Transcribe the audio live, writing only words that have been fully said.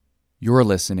You're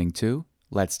listening to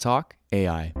Let's Talk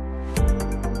AI.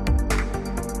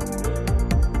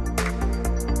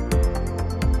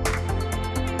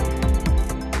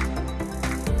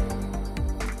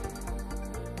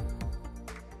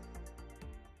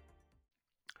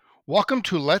 Welcome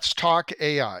to Let's Talk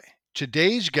AI.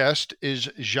 Today's guest is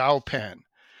Zhao Pan.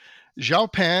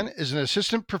 Zhao Pan is an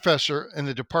assistant professor in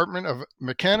the Department of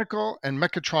Mechanical and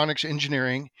Mechatronics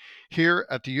Engineering here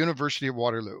at the University of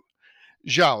Waterloo.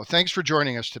 Zhao, thanks for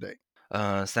joining us today.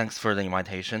 Thanks for the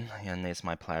invitation, and it's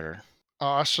my pleasure.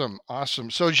 Awesome.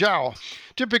 So, Zhao,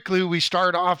 typically we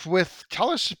start off with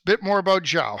tell us a bit more about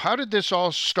Zhao. How did this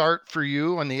all start for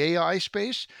you on the AI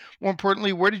space? More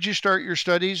importantly, where did you start your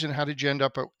studies and how did you end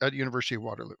up at University of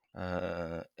Waterloo?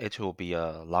 It will be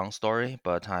a long story,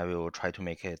 but I will try to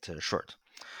make it short.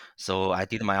 So I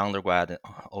did my undergrad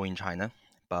all in China,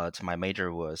 but my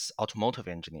major was automotive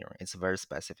engineering. It's very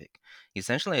specific.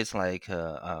 Essentially, it's like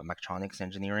mechatronics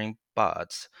engineering,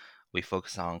 but we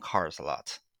focus on cars a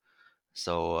lot.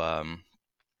 So,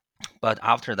 but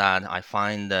after that, I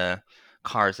find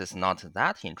cars is not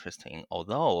that interesting.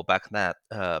 Although back then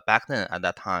at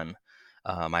that time,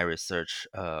 my research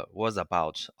was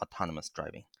about autonomous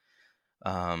driving.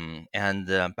 And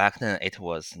back then it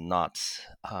was not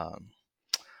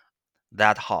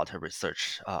that hot a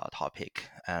research topic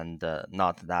and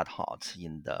not that hot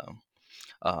in the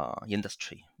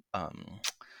industry. Um,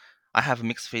 I have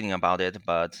mixed feeling about it,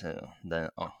 but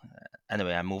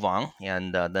anyway, I move on,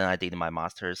 and then I did my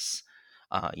master's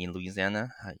in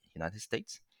Louisiana, United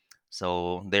States.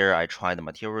 So there, I tried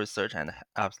material research and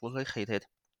absolutely hate it.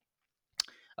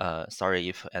 Sorry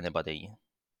if anybody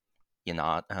in the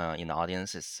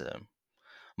audience is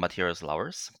materials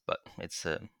lovers, but it's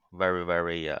a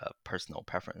very personal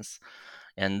preference.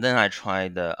 And then I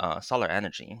tried solar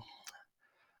energy.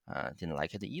 Didn't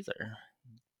like it either.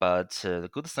 But the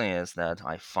good thing is that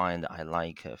I find I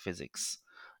like physics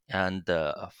and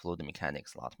fluid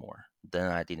mechanics a lot more.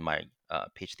 Then I did my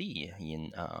PhD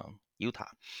in Utah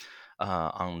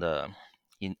on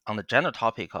the general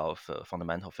topic of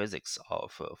fundamental physics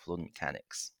of fluid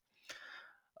mechanics.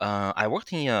 I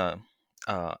worked in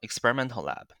a experimental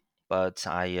lab, but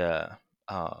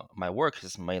my work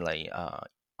is mainly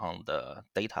on the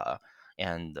data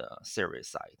and theory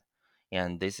side,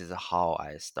 and this is how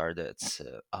I started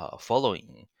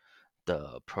following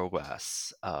the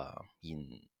progress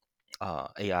in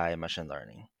AI machine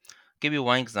learning. Give you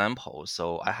one example.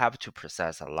 So I have to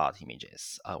process a lot of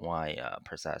images when I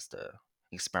process the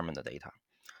experimental data,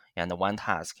 and one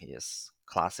task is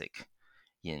classic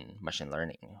in machine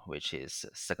learning, which is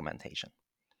segmentation.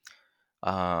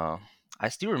 Uh, I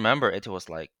still remember it was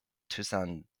like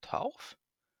 2012.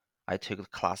 I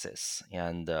took classes,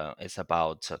 and it's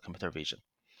about computer vision.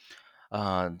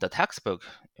 The textbook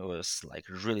was like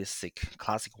really thick,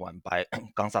 classic one by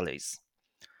Gonzalez.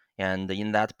 And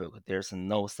in that book, there's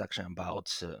no section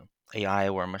about AI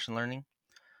or machine learning.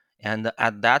 And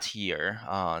at that year,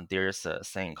 there's a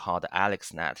thing called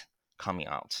AlexNet coming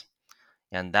out,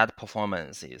 and that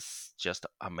performance is just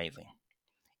amazing.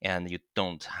 And you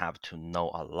don't have to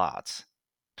know a lot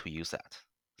to use that.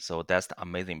 So that's the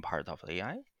amazing part of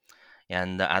AI.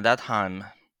 And at that time,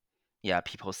 yeah,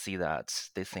 people see that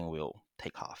this thing will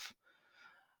take off.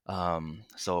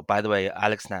 So by the way,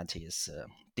 AlexNet is a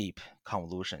deep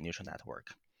convolution neural network.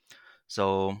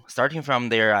 So starting from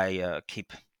there, I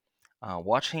keep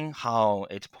watching how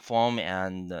it perform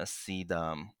and see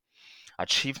the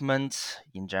achievement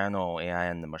in general AI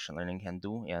and machine learning can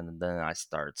do, and then I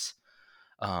start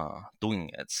doing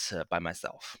it by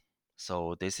myself.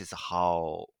 So this is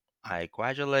how I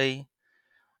gradually,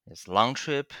 it's a long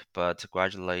trip, but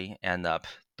gradually end up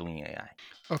doing AI.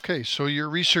 Okay, so your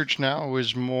research now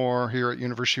is more here at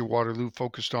University of Waterloo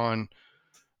focused on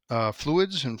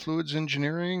fluids and fluids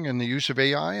engineering and the use of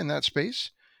AI in that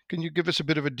space. Can you give us a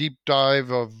bit of a deep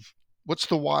dive of what's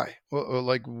the why?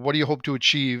 Like, what do you hope to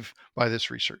achieve by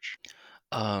this research?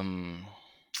 Um,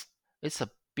 it's a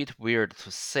bit weird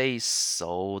to say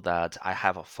so that I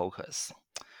have a focus.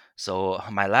 So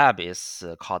my lab is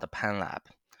called the Pan Lab.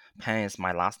 Pan is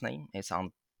my last name. It's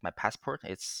on my passport.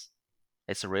 It's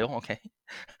real, okay.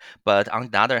 But on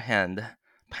the other hand,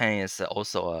 Pan is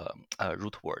also a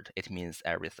root word. It means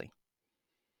everything.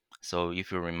 So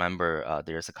if you remember,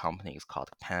 there's a company. It's called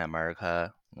Pan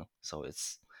America. So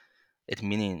it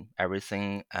meaning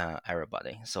everything,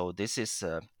 everybody. So this is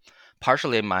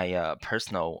partially my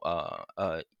personal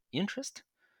interest.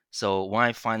 So when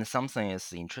I find something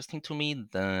is interesting to me,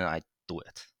 then I do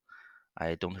it.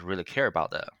 I don't really care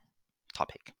about the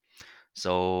topic.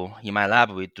 So in my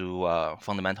lab, we do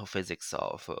fundamental physics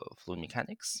of fluid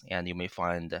mechanics, and you may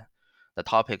find the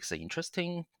topics are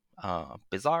interesting,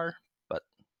 bizarre, but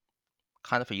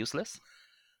kind of useless.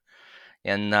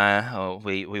 And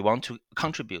we want to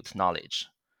contribute knowledge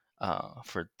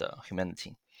for the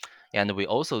humanity. And we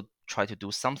also try to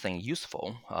do something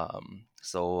useful.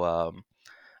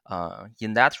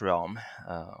 In that realm,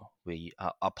 we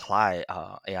apply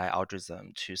AI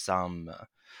algorithm to some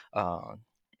uh,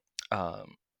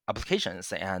 um,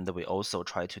 applications, and we also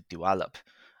try to develop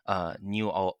new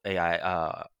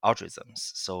AI algorithms.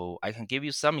 So I can give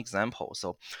you some examples.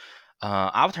 So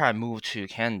after I moved to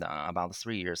Canada about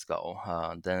 3 years ago,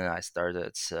 then I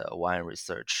started one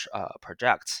research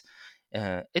project.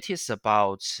 It is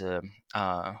about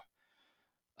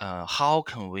how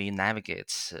can we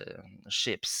navigate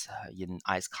ships in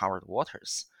ice-covered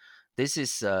waters. This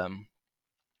is um,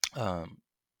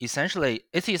 essentially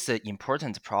it is an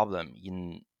important problem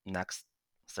in next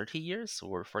 30 years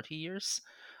or 40 years.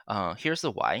 Here's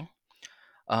the why.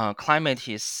 Climate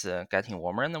is getting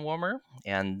warmer and warmer,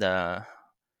 and I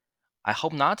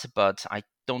hope not, but I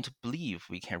don't believe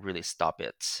we can really stop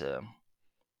it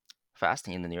fast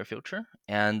in the near future.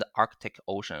 And Arctic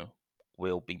Ocean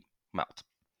will be melt.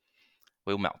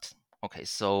 Will melt. Okay,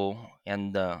 so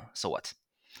what?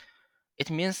 It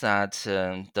means that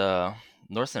the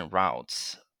northern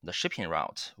route, the shipping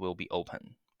route, will be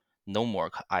open. No more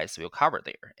ice will cover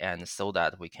there, and so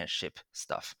that we can ship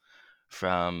stuff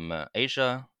from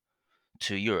Asia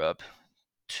to Europe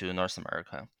to North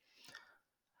America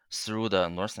through the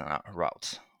northern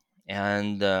route.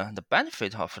 And the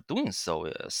benefit of doing so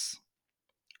is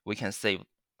we can save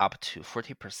up to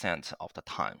 40% of the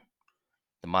time,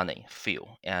 the money,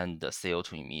 fuel, and the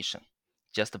CO2 emission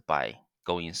just by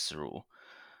going through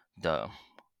the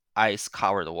ice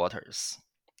covered waters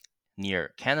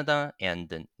near Canada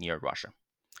and near Russia.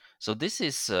 So this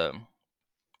is a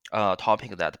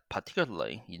topic that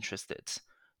particularly interested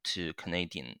to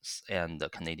Canadians and the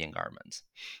Canadian government.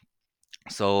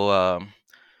 So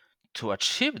to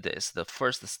achieve this, the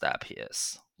first step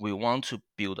is we want to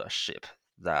build a ship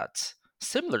that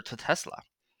similar to Tesla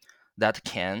that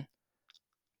can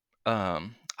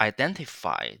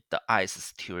identify the ice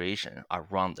situation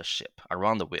around the ship,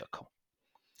 around the vehicle.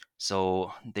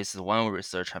 So this is one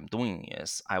research I'm doing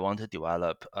is I want to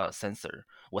develop a sensor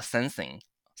or sensing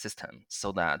system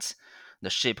so that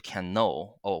the ship can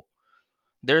know, oh,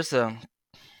 there's a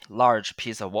large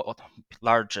piece of water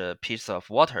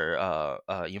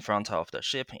in front of the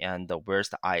ship, and where's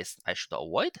the ice I should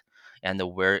avoid, and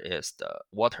where is the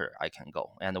water I can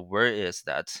go, and where is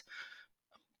that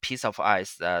piece of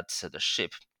ice that the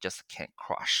ship just can't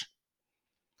crush.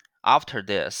 After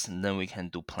this, then we can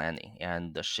do planning,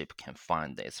 and the ship can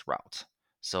find its route.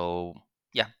 So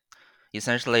yeah,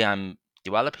 essentially, I'm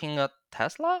developing a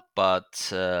Tesla,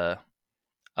 but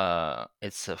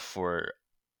it's for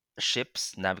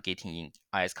ships navigating in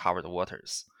ice-covered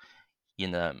waters.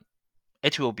 In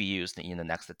it will be used in the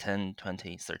next 10,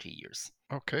 20, 30 years.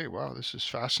 Okay, wow, this is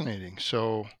fascinating.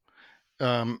 So,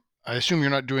 I assume you're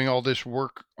not doing all this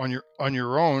work on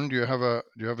your own. Do you have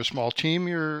a small team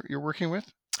you're working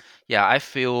with? Yeah, I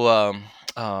feel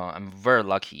I'm very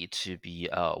lucky to be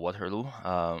Waterloo.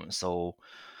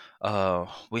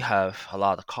 We have a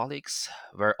lot of colleagues,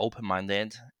 very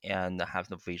open-minded and have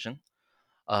the vision.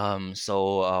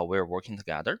 We're working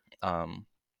together. And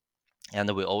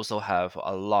we also have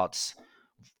a lot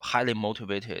highly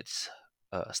motivated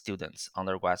students,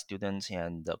 undergrad students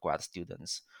and grad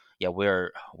students. Yeah,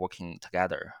 we're working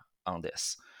together on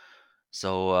this.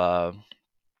 So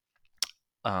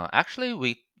actually,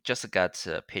 we just got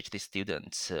a PhD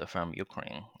student from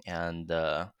Ukraine, and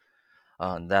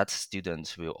that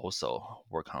student will also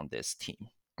work on this team.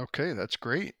 Okay, that's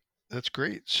great. That's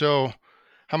great. So,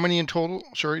 how many in total?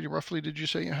 Sorry, roughly did you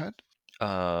say you had?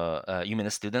 You mean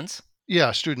the students?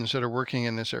 Yeah, students that are working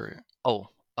in this area. Oh,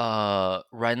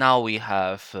 right now we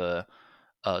have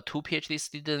two PhD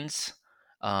students,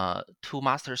 two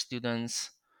master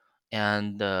students,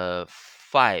 and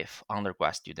five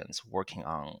undergrad students working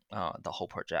on the whole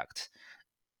project.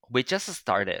 We just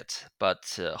started,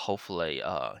 but hopefully,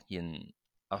 in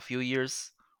a few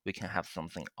years, we can have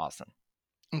something awesome.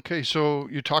 Okay, so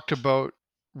you talked about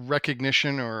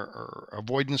recognition or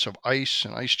avoidance of ice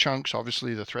and ice chunks,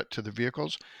 obviously the threat to the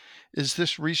vehicles. Is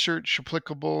this research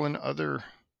applicable in other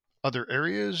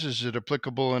areas? Is it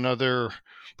applicable in other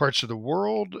parts of the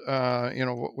world?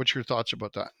 What's your thoughts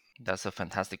about that? That's a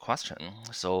fantastic question.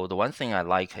 So the one thing I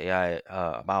like AI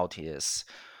about is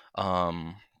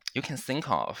um, you can think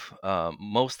of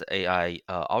most AI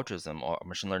algorithm or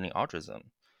machine learning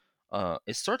algorithm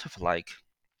is sort of like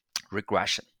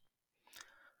regression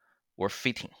or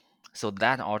fitting. So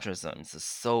that algorithm is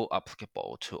so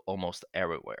applicable to almost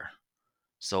everywhere.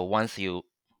 So once you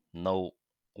know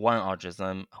one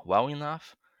algorithm well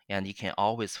enough, and you can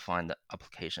always find the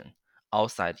application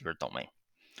outside your domain.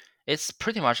 It's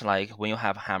pretty much like when you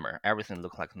have a hammer, everything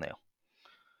looks like a nail.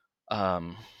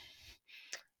 Um,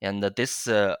 and this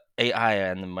AI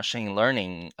and machine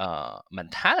learning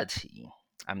mentality,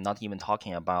 I'm not even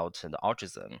talking about the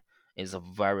algorithm, is a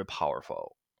very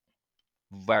powerful,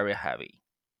 very heavy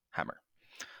hammer.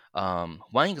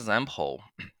 One example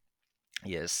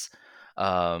is,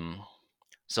 um,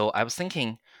 so I was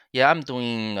thinking, yeah, I'm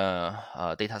doing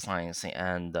data science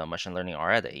and machine learning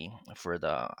already for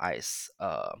the ice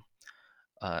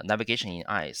navigation in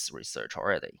ice research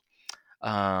already,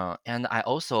 and I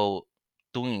also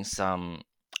doing some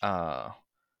uh,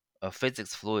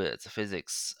 physics of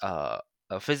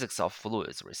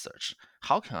fluids research.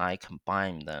 How can I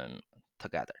combine them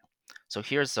together? So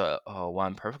here's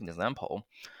one perfect example.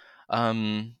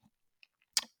 Um,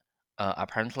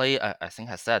 Apparently, I think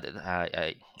I said it.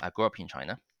 I grew up in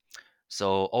China.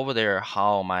 So over there,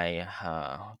 how my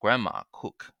grandma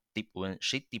cook deep when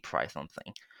she deep fry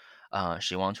something,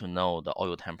 she want to know the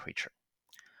oil temperature.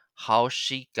 How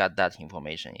she got that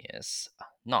information is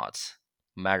not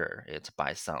measure it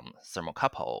by some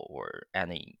thermocouple or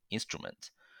any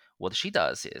instrument. What she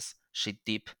does is she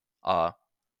dip a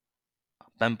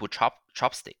bamboo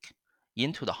chopstick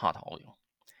into the hot oil,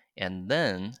 and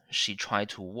then she tried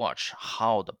to watch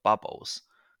how the bubbles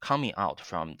coming out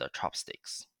from the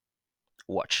chopsticks.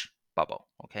 Watch bubble,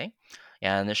 okay?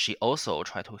 And she also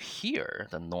tried to hear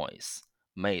the noise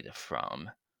made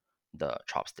from the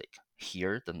chopstick,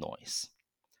 hear the noise.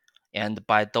 And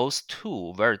by those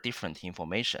two very different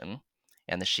information,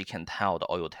 and she can tell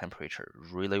the oil temperature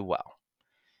really well.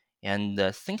 And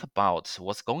think about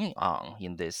what's going on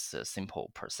in this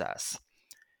simple process.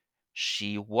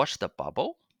 She watched the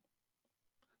bubble.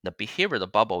 The behavior of the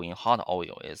bubble in hot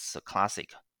oil is a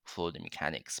classic fluid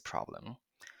mechanics problem.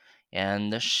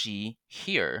 And she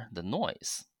hear the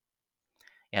noise.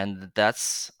 And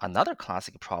that's another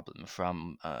classic problem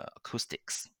from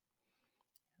acoustics.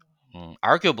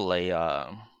 Arguably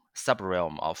a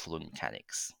subrealm of fluid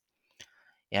mechanics.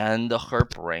 And her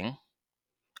brain,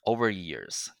 over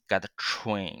years, got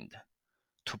trained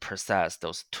to process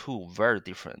those two very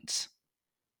different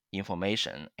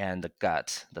information and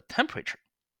got the temperature.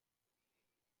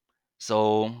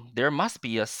 So there must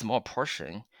be a small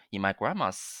portion in my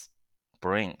grandma's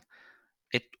brain.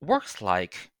 It works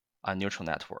like a neural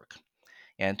network.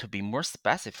 And to be more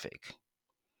specific,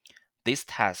 this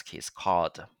task is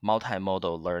called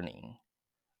multimodal learning.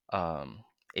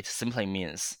 It simply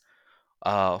means,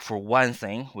 for one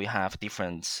thing, we have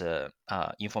different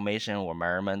information or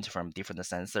measurement from different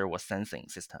sensor or sensing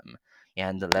system,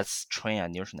 and let's train a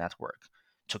neural network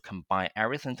to combine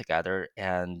everything together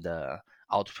and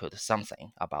output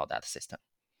something about that system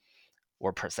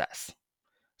or process.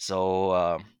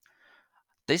 So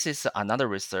this is another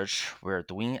research we're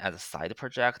doing as a side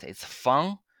project. It's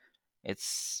fun.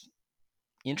 It's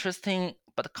interesting,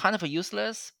 but kind of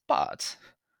useless. But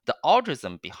the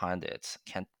algorithm behind it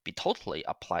can be totally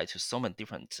applied to so many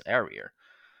different areas.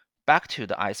 Back to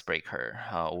the icebreaker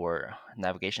or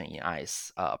navigation in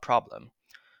ice problem.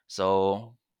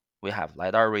 So we have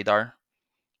LiDAR, radar,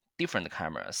 different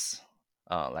cameras,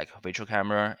 like visual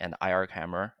camera and IR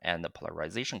camera and the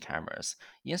polarization cameras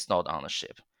installed on the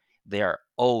ship. They are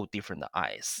all different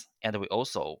eyes, and we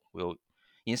also will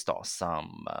install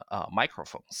some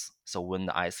microphones. So when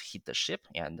the eyes hit the ship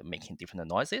and making different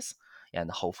noises, and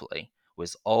hopefully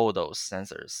with all those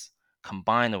sensors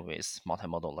combined with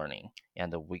multimodal learning,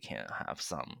 and we can have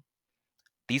some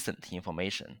decent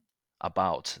information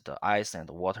about the ice and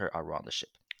the water around the ship.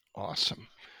 Awesome.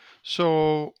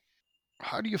 So,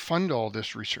 how do you fund all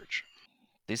this research?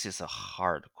 This is a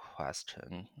hard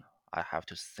question. I have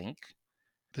to think.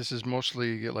 This is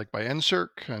mostly like by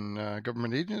NSERC and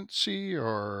government agency,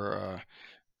 or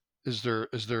is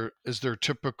there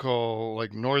typical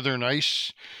like Northern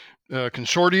Ice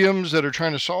consortiums that are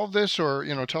trying to solve this, or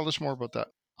tell us more about that.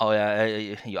 Oh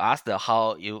yeah, you asked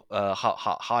how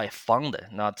I found it,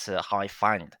 not how I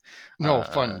find. No,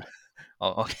 Uh, fund.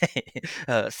 oh, okay.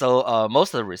 So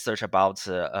most of the research about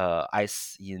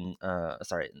ice in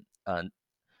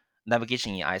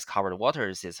navigation in ice covered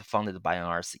waters is funded by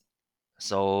NRC.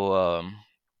 So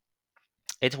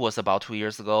it was about 2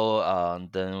 years ago.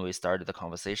 Then we started the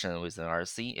conversation with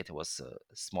NRC. It was a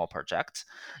small project,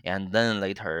 and then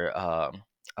later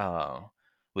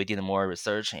we did more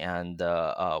research and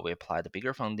we applied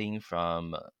bigger funding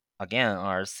from again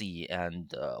NRC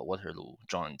and Waterloo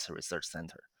Joint Research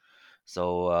Center.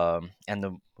 So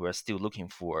and we're still looking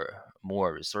for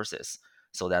more resources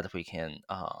so that we can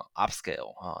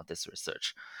upscale this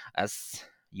research. As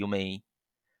you may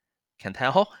can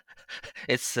tell,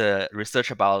 it's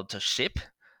research about a ship.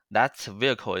 That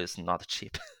vehicle is not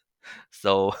cheap,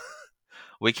 so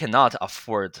we cannot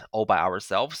afford all by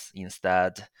ourselves.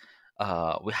 Instead,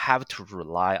 we have to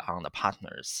rely on the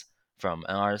partners from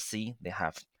NRC. They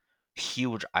have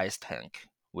huge ice tank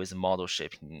with model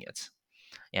ship in it,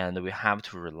 and we have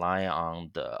to rely on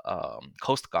the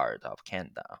Coast Guard of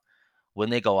Canada when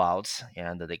they go out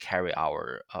and they carry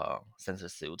our sensor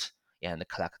suit and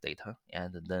collect data,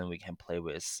 and then we can play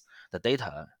with the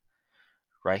data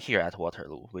right here at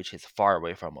Waterloo, which is far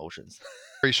away from oceans.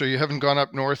 So you haven't gone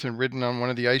up north and ridden on one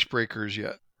of the icebreakers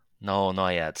yet? No,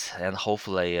 not yet, and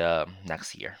hopefully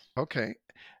next year. Okay.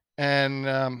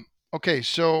 And okay,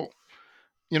 so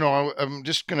I'm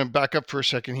just going to back up for a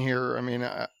second here. I mean,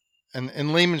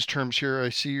 in layman's terms here, I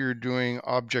see you're doing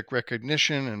object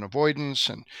recognition and avoidance,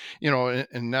 and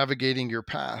and navigating your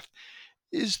path.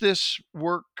 Is this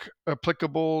work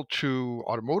applicable to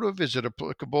automotive? Is it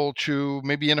applicable to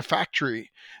maybe in a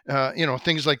factory?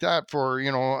 Things like that. For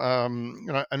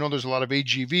I know there's a lot of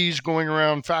AGVs going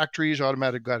around factories,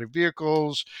 automatic guided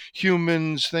vehicles,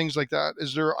 humans, things like that.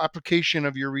 Is there application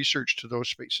of your research to those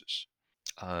spaces?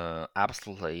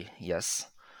 Absolutely, yes.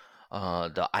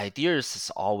 The ideas is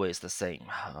always the same.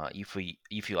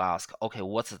 If you ask, okay,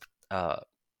 what's the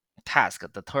task,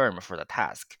 the term for the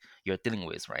task you're dealing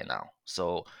with right now?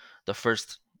 So the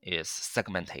first is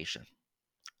segmentation.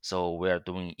 So we're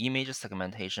doing image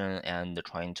segmentation and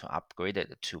trying to upgrade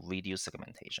it to video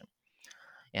segmentation.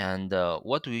 And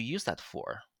what do we use that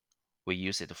for? We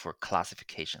use it for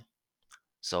classification.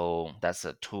 So that's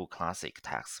the two classic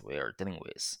tasks we're dealing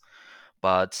with.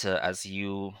 But as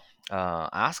you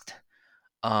asked,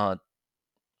 uh,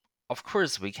 of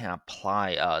course, we can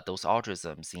apply those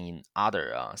algorithms in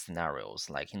other scenarios,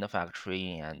 like in the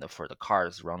factory and for the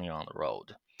cars running on the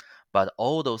road. But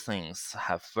all those things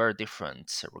have very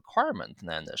different requirements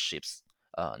than the ships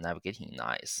navigating in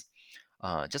ice.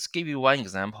 Just give you one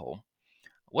example.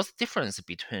 What's the difference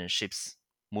between ships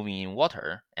moving in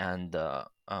water and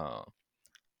a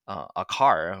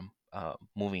car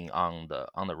moving on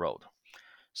the road?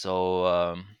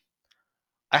 So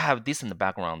I have decent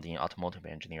background in automotive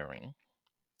engineering.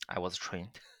 I was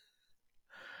trained.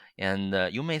 And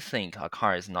you may think a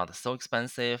car is not so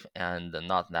expensive and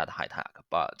not that high tech,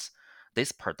 but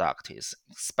this product is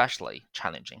especially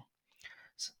challenging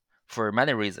for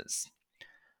many reasons.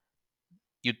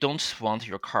 You don't want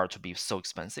your car to be so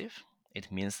expensive.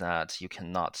 It means that you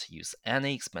cannot use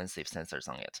any expensive sensors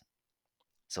on it.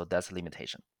 So that's a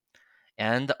limitation.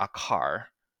 And a car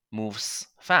moves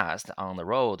fast on the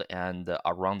road and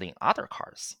surrounding other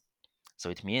cars. So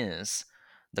it means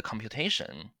the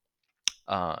computation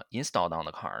installed on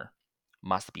the car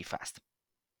must be fast.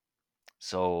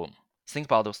 So think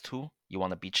about those two. You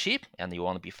want to be cheap and you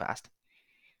want to be fast.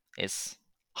 It's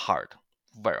hard,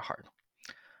 very hard.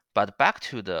 But back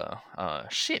to the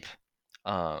ship,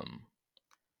 um,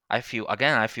 I feel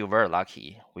very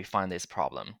lucky we find this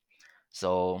problem.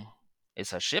 So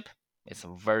it's a ship. It's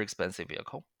a very expensive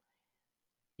vehicle.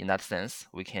 In that sense,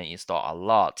 we can install a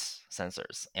lot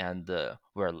sensors, and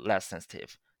we're less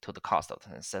sensitive to the cost of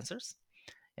the sensors.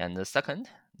 And the second,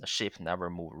 the ship never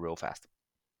move real fast.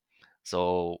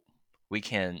 So we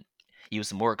can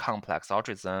use more complex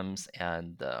algorithms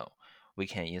and we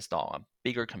can install a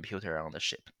bigger computer on the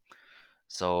ship.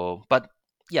 So, but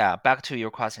yeah, back to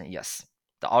your question, yes,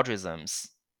 the algorithms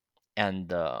and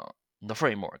the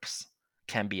frameworks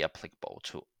can be applicable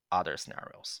to other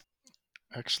scenarios.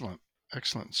 Excellent,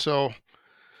 excellent. So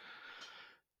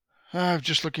I'm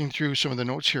just looking through some of the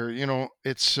notes here.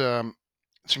 It's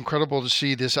incredible to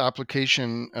see this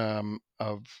application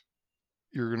of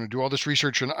you're going to do all this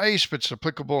research on ice, but it's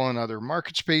applicable in other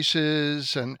market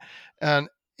spaces and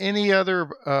any other.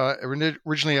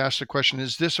 Originally asked the question: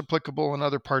 is this applicable in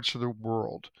other parts of the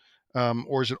world,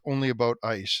 or is it only about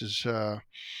ice?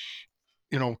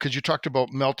 Because you talked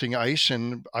about melting ice,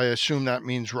 and I assume that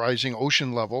means rising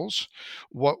ocean levels.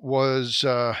 What was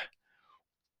uh,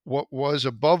 what was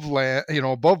above land,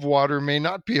 above water may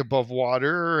not be above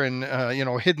water, and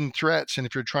hidden threats. And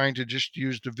if you're trying to just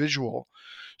use the visual,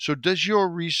 so does your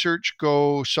research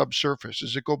go subsurface?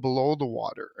 Does it go below the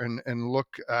water and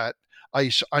look at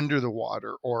ice under the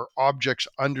water or objects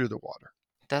under the water?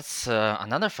 That's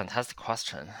another fantastic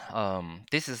question.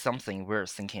 This is something we're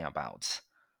thinking about.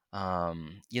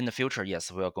 In the future,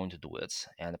 yes, we are going to do it,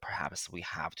 and perhaps we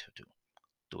have to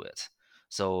do it.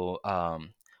 So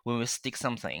when we stick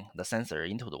something, the sensor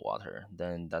into the water,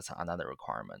 then that's another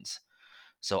requirement.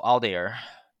 So out there,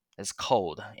 it's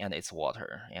cold and it's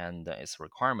water, and it's a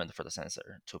requirement for the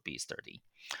sensor to be sturdy.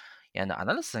 And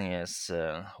another thing is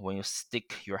when you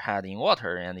stick your head in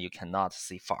water and you cannot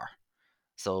see far.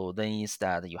 So then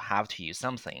instead you have to use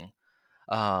something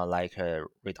like a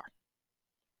radar.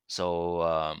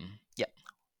 So yeah,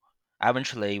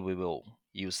 eventually we will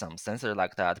use some sensor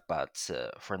like that, but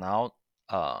for now,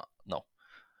 no.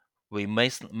 We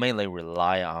mainly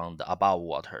rely on the above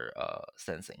water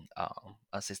sensing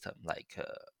system like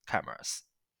cameras,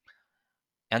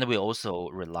 and we also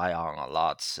rely on a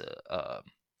lot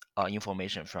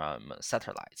information from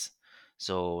satellites.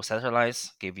 So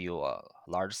satellites give you a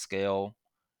large scale,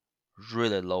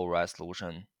 really low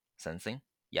resolution sensing.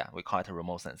 Yeah, we call it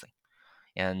remote sensing.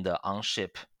 And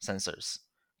on-ship sensors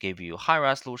give you high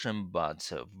resolution but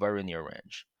very near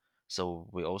range. So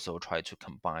we also try to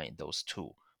combine those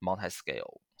two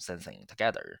multi-scale sensing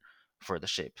together for the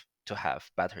ship to have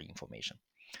better information.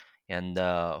 And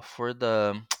for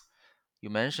the you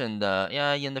mentioned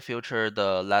yeah, in the future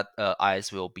the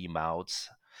ice will be melt.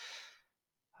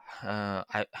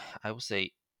 I would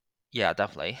say yeah,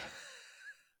 definitely.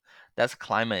 That's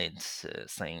climate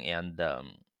thing, and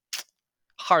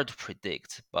hard to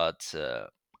predict, but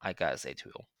I guess it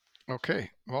will.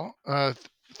 Okay. Well,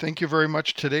 thank you very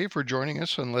much today for joining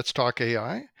us on Let's Talk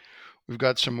AI. We've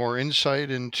got some more insight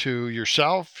into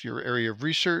yourself, your area of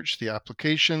research, the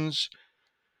applications,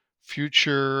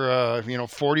 future,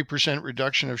 40%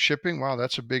 reduction of shipping. Wow,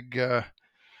 that's a big,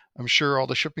 I'm sure all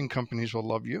the shipping companies will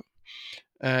love you.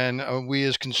 And we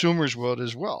as consumers will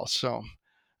as well. So,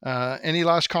 any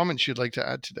last comments you'd like to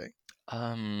add today?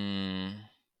 Um,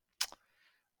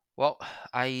 well,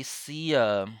 I see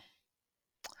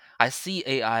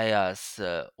AI as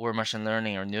or machine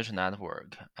learning or neural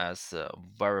network as a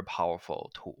very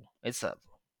powerful tool. It's a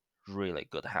really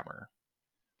good hammer.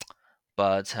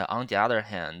 But on the other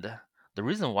hand, the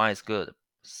reason why it's good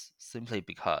simply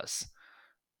because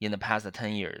in the past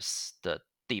 10 years, the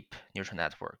deep neural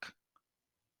network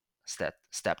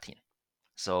stepped in.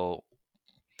 So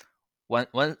one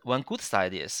good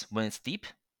side is when it's deep,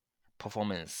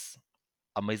 performance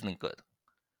amazingly good.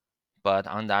 But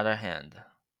on the other hand,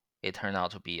 it turned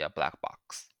out to be a black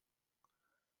box.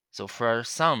 So for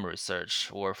some research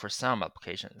or for some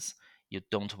applications, you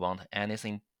don't want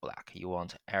anything black. You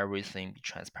want everything be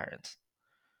transparent.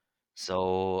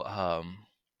 So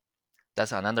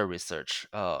that's another research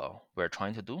we're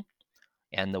trying to do,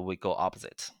 and we go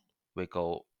opposite. We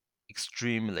go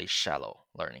extremely shallow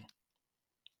learning,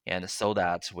 and so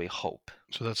that we hope.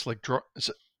 So that's like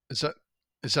is that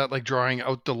is that like drawing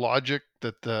out the logic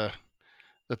that the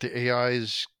AI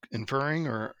is inferring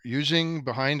or using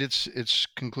behind its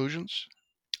conclusions?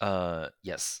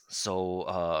 Yes.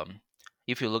 So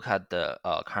if you look at the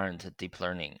current deep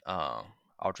learning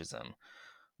algorithm,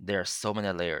 there are so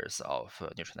many layers of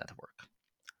neural network.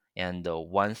 And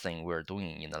one thing we're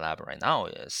doing in the lab right now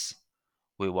is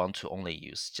we want to only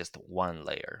use just one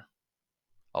layer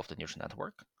of the neural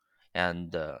network.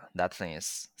 And that thing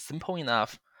is simple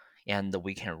enough, and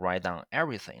we can write down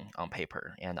everything on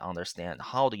paper and understand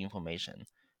how the information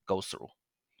goes through.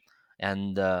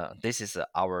 And this is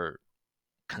our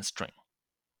constraint.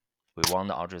 We want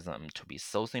the algorithm to be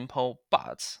so simple,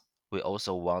 but we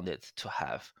also want it to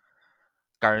have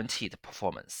guaranteed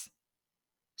performance,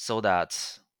 so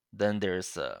that then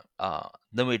there's a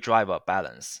then we drive a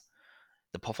balance.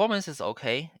 The performance is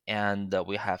okay, and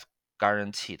we have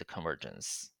guaranteed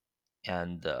convergence,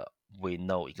 and we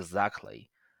know exactly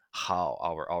how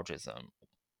our algorithm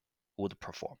would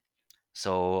perform.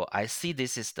 So I see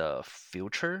this is the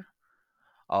future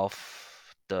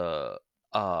of the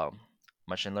um,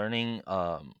 machine learning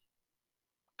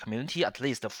community, at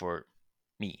least for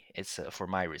me. It's for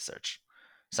my research.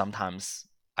 Sometimes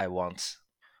I want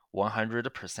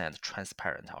 100%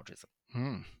 transparent algorithm.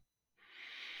 Hmm.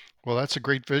 Well, that's a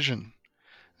great vision.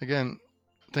 Again,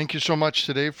 thank you so much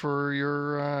today for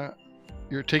your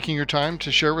taking your time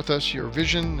to share with us your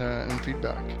vision and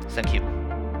feedback. Thank you.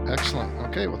 Excellent.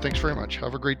 Okay. Well, thanks very much.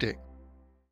 Have a great day.